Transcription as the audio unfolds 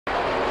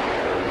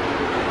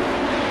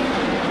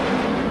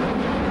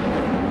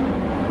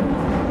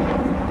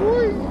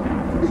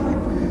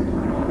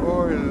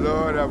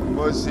have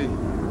mercy.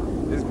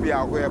 This be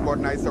our way about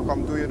nice to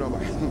come to, you know.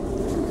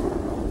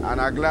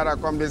 And I'm glad I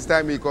come this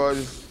time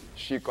because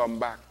she come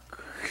back.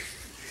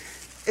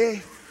 Hey,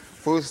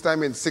 first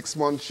time in 6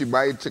 months she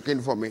buy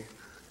chicken for me.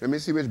 Let me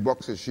see which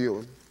box is she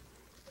on.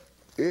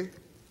 Hey.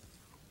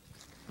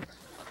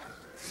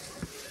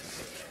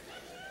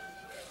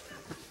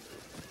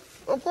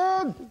 Oh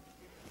God,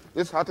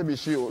 this had to be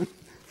she on.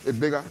 It's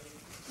bigger.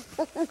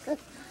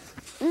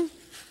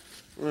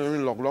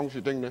 Look long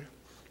she think there.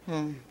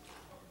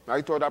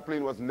 I thought that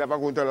plane was never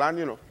going to land,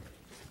 you know.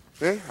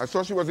 Eh? I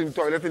saw she was in the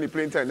toilet in the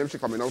plane time, then she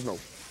coming out now.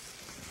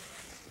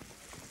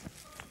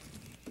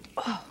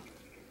 Oh.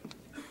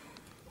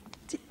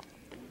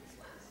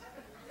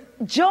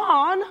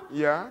 John?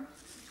 Yeah?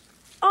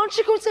 Aren't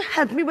you going to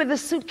help me with the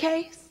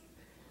suitcase?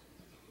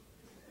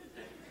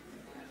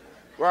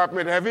 What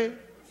happened, heavy?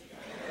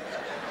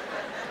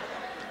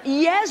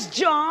 Yes,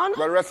 John.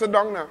 Well, rest it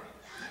down now.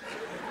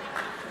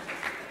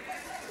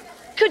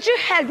 Could you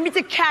help me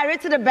to carry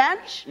it to the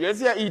bench?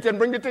 Yes, yeah, eat and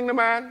bring the thing to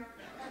man.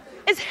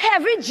 It's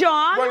heavy,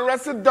 John. Well,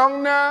 rest it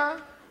down now.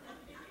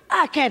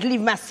 I can't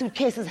leave my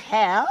suitcases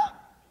here.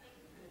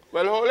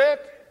 Well, hold it.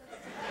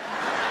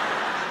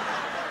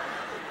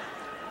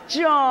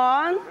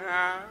 John.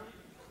 Yeah.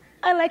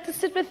 I like to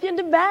sit with you on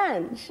the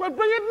bench. Well,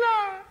 bring it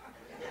now.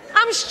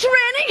 I'm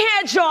straining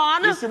here,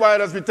 John. You see why I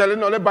just be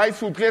telling all the buy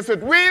suitcase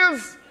with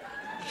wheels?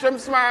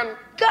 Shimps, man.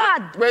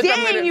 God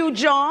damn you,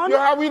 John. You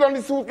have wheel on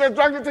the suitcase,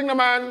 drag the thing to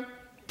man.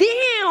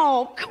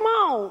 Damn, come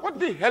on. What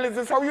the hell is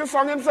this? How you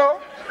singing so?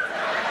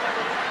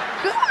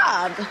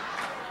 God.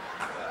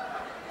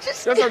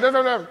 Just...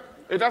 Yes,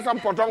 it has some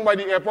potong by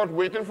the airport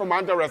waiting for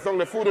man to restaurant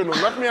the food. No,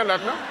 not me and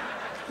that, no?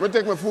 We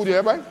take my food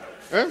here, boy.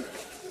 Eh?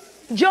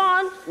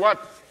 John. What?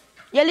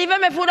 You're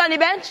leaving my food on the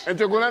bench? And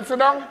you go and sit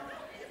down?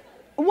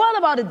 What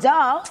about the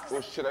dog?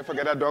 Oh, shit, I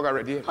forget that dog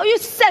already. Oh, you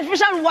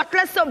selfish and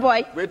worthless, so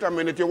boy. Wait a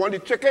minute, you want the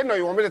chicken or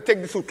you want me to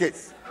take the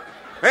suitcase?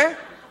 Eh?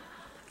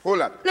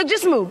 Hold up. Look,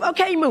 just move.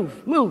 Okay, move.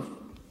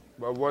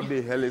 But what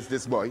the hell is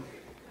this, boy?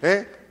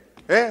 Eh?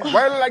 Eh?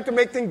 Why do you like to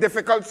make things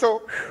difficult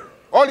so?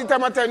 All the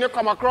time I tell you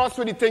come across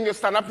with the thing, you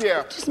stand up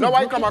here. Now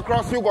I come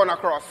across, you gonna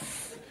cross.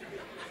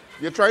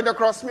 You trying to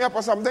cross me up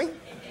or something?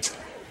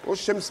 Oh,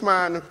 Shimps,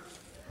 man.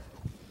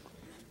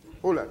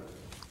 Hold on.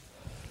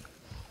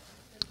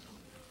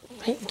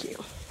 Thank you.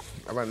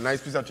 Have a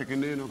nice piece of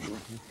chicken there, you know.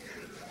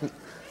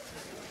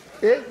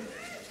 Eh?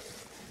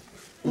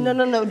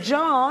 No,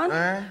 John.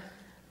 Eh?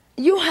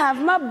 You have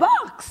my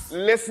box.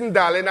 Listen,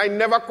 darling, I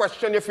never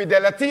question your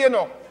fidelity, you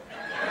know.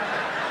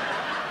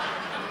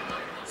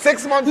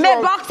 6 months My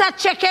old. box of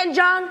chicken,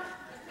 John.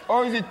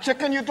 Oh, is it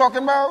chicken you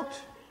talking about?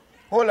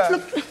 Hold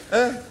on.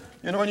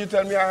 You know when you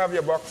tell me I have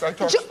your box, I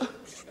thought...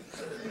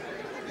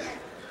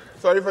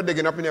 Sorry for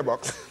digging up in your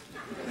box.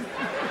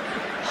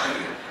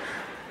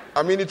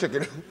 I mean the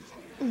chicken.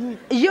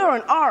 You're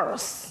an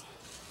arse.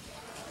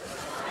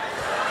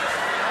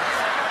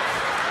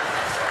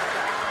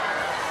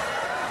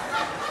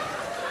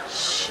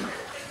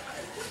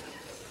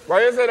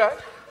 Why you say that?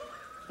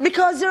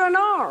 Because you're an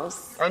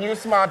arse. And you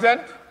smart, eh?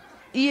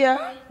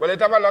 Yeah. Well,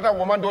 it have a lot of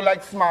women don't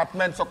like smart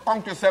men, so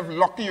count yourself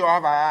lucky you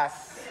have an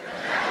ass.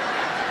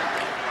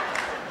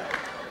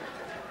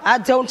 I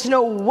don't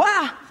know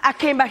why I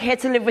came back here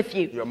to live with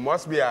you. You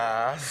must be an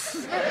ass.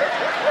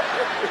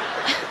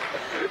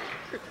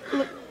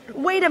 Look,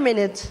 wait a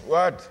minute.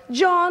 What?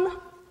 John,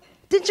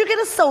 did you get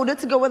a soda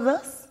to go with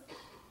us?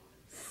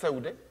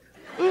 Soda?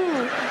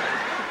 Yeah.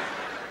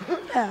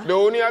 They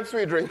only had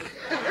sweet drink.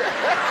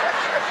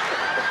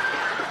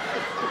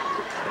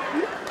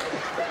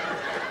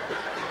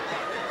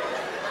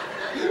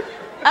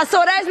 A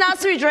soda is not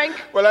sweet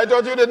drink. Well, I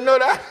thought you didn't know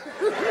that.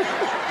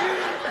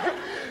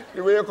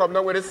 The way you come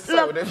down with this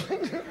soda.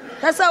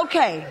 That's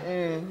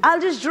okay.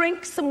 I'll just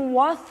drink some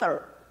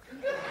water.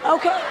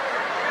 Okay?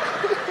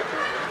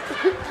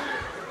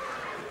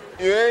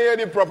 You ain't hear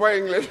the proper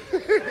English.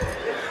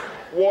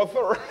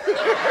 Water.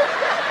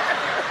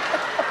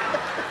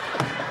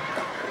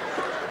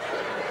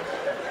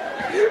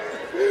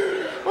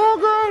 Oh,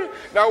 God.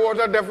 That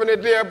water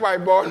definitely a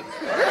pipe bomb.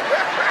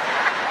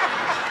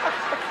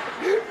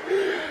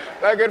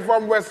 Like it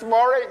from West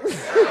Morings.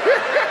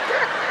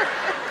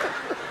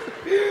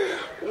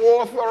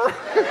 Water.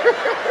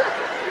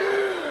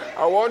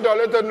 I want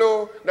all to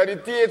know that the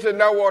TH in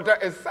that water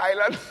is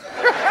silent.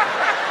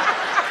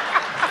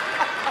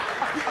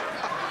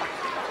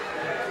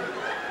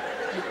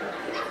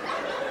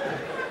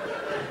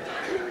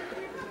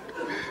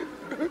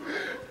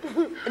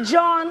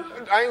 John.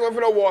 I ain't going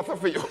for no water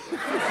for you.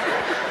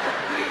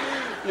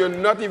 You're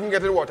not even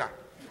getting water.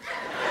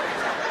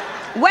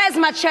 Where's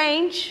my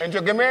change? And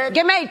you give me it?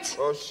 Give me it.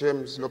 Oh,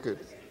 Shims, look it.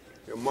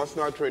 You must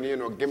not train you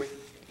know, give me.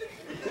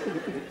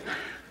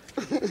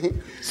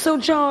 So,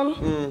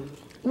 John,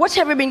 what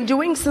have you been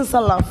doing since I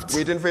left?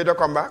 Waiting for you to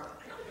come back?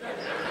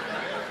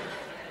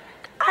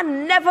 I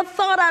never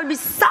thought I'd be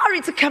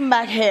sorry to come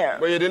back here.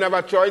 But you didn't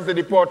have a choice to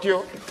deport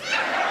you?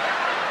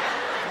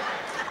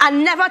 I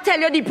never tell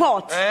you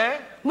deport. Eh?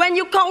 When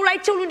you come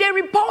right to they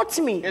report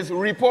me. It's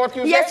report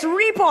you Yes, say?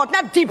 report,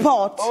 not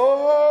deport.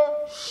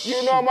 Oh,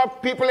 you know how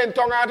people in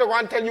Tonga are the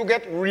one tell you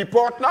get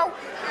report now?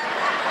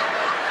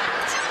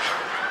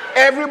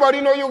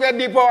 Everybody know you get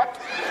deport.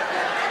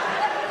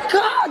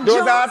 God, Those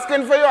John.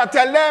 asking for you, I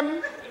tell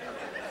them.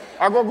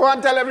 I go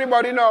and tell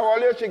everybody now, all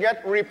you should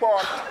get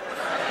report.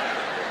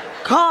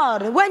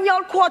 God, when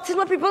y'all quoting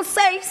what people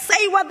say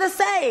what they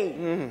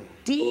say.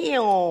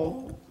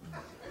 Damn.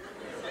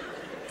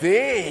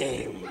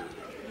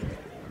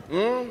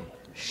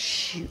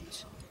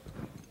 Shoot.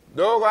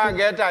 Don't go and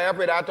get tired up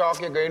with that talk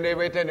you're going to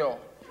wait in you.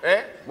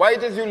 Eh? Why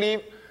it is you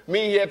leave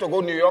me here to go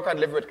to New York and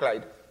live with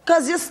Clyde?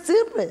 Because you're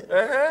stupid.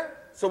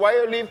 So why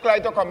you leave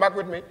Clyde to come back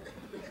with me?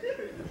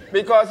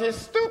 Because he's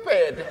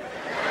stupid.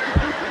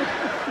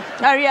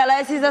 I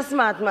realize he's a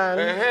smart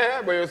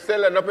man. But you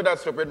still end up with that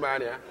stupid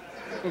man, yeah?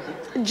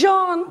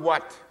 John.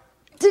 What?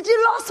 Did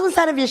you lost one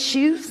side of your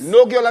shoes?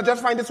 No, girl, I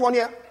just find this one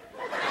here.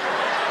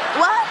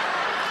 What?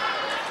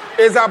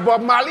 Is a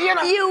Bob Marley, you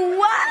know? You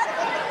what?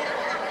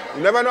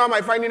 You never know I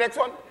might find the next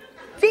one.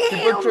 Damn,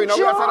 People train out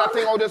John. after that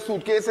thing out the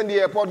suitcase in the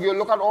airport. Girl,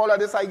 look at all of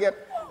this I get.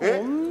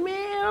 Oh,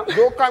 man.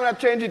 Don't come and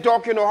change the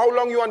talk, you know. How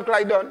long you and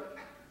Clyde done?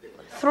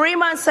 3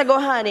 months ago,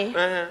 honey.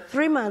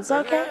 3 months,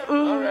 okay?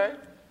 All right.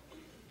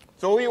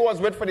 So who you was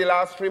with for the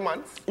last 3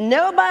 months?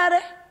 Nobody.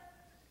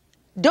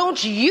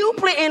 Don't you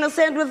play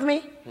innocent with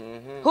me?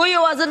 Who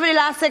you was with for the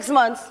last 6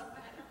 months?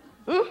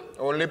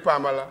 Only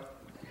Pamela.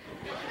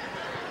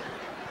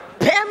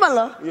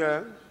 Pamela?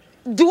 Yeah.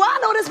 Do I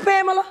know this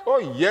Pamela? Oh,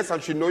 yes,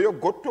 and she know you're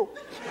good too.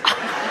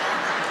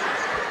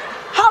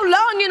 How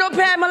long you know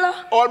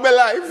Pamela? All my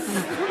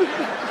life.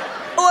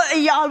 Oh,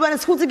 y'all went to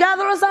school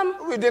together or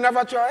something? We didn't have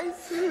a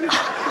choice.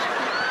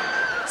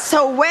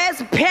 So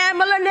where's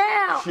Pamela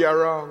now? She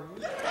around.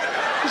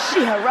 Is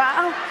she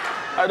around?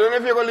 I don't know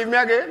if you're going to leave me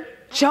again.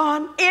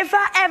 John, if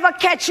I ever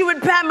catch you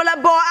with Pamela,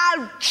 boy,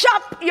 I'll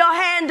chop your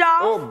hand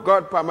off. Oh,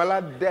 God,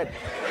 Pamela dead.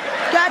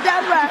 Got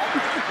that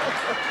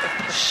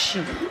right?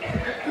 Shoot.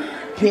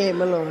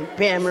 Pamela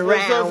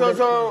around.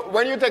 So,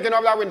 when you taking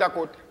off that winter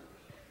coat?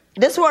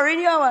 This worried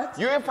you or what?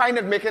 You ain't find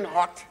it making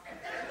hot?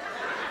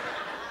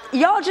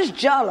 Y'all just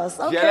jealous,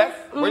 okay? Jealous?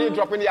 When you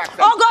dropping the accent?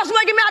 Oh gosh,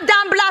 man, give me a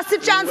damn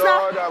blasted chance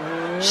Lord now.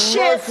 of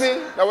Shit. mercy.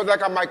 That was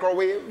like a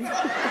microwave.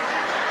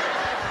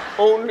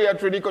 Only a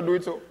Trini could do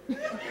it so.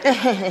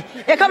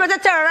 You coming to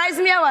terrorize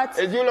me or what?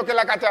 Is you looking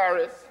like a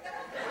terrorist?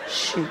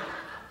 Shoot.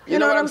 You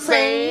know what I'm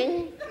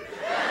saying?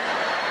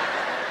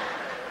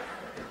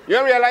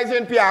 You realize you're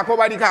in Piaco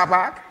by the car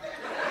park?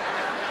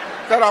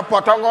 There are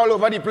potong all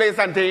over the place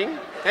and thing.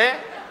 Eh?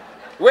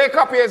 Wake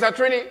up here,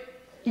 Trini.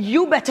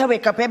 You better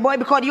wake up, boy,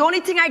 because the only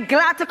thing I'm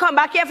glad to come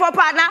back here for,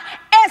 partner,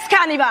 is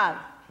carnival.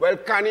 Well,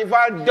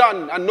 carnival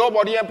done, and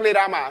nobody ain't play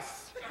that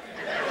mass.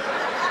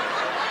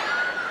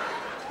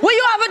 What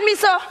you have with me,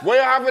 sir? What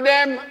you have with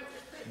them?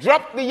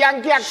 Drop the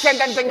Yankee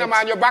accent and thing,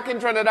 man. You're back in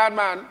Trinidad,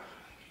 man.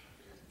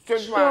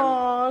 Strange man.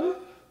 Sean,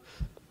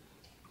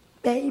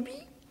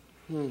 baby,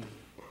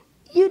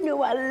 you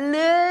know I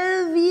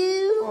love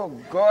you. Oh,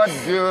 God,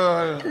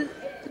 girl.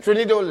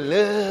 Trini don't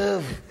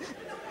love.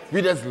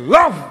 We just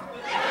love.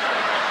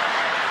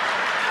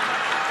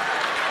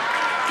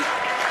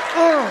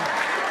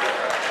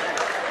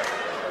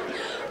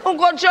 Oh,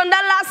 God, John,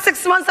 that last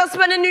 6 months I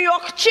spent in New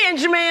York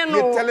changed me, you know.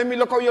 You're telling me,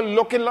 look how you're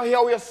looking, look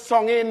how you're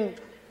singing.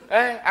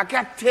 Eh? I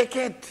can't take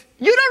it.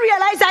 You don't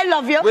realize I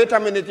love you? Wait a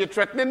minute, you're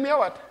threatening me or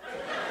what?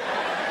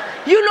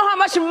 You know how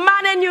much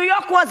man in New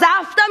York was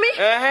after me?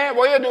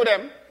 What you do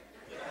them?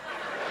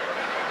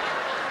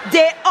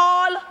 They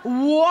all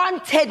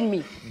wanted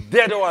me.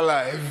 Dead or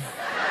alive?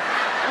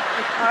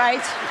 All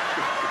right?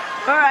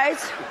 All right?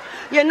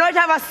 You know you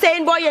have a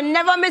saying, boy, you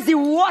never miss the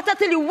water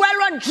till the well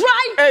run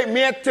dry. Hey,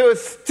 me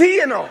thirsty,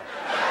 you know.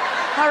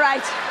 All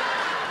right.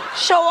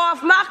 Show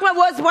off. Mark my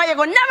words, boy. You're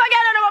going to never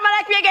get another woman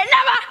like me again.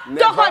 Never.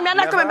 Don't call me. I'm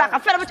not coming back.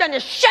 I'm fed up with you on your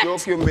shit.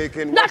 Joke you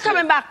making. Not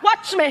coming back.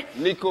 Watch me.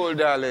 Nicole,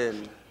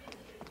 darling.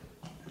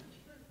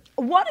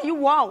 What do you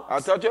want? I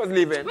thought you was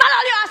leaving. Man,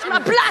 all you ask me a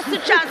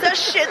blasted chance of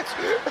shit.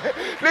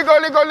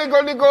 Nicole.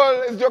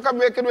 It's joke I'm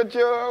making with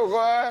you.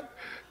 What?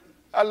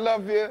 I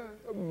love you,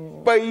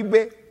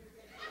 baby.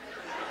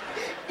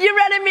 You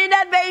ready to meet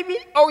that baby?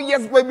 Oh,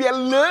 yes, baby, I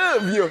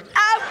love you.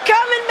 I'm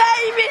coming,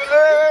 baby.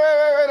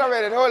 Wait a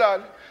minute, hold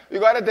on. You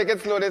gotta take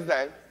it slow this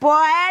time.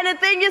 Boy,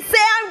 anything you say,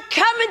 I'm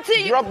coming to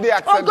you. Drop the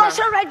accent. Oh, gosh,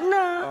 now. all right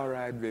now. All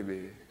right,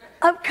 baby.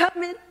 I'm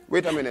coming.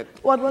 Wait a minute.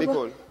 What?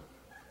 Nicole,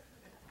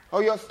 how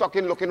you're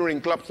stocking looking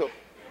wrinkle up so?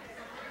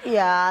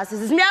 Yes, this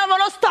is me. I'm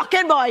not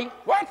stocking, boy.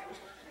 What?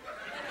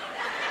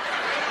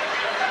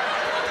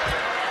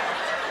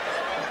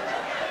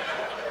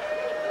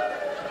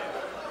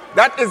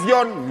 That is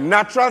your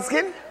natural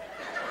skin?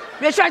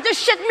 You're trying to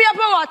shit me up or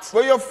what?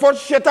 Will your foot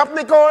shit up,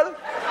 Nicole?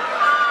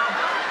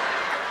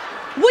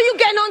 What you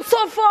getting on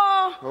so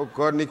far? Oh,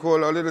 God,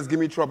 Nicole, all this give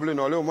me trouble and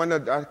all.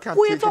 I can't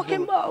Who take you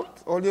talking it,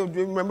 about? All you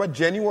remember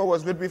Jenny who I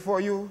was with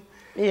before you?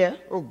 Yeah.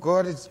 Oh,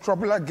 God, it's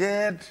trouble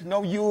again.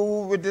 Now you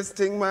with this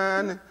thing,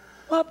 man.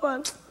 What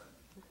happened?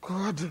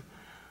 God.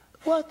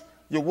 What?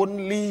 You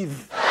wouldn't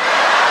leave.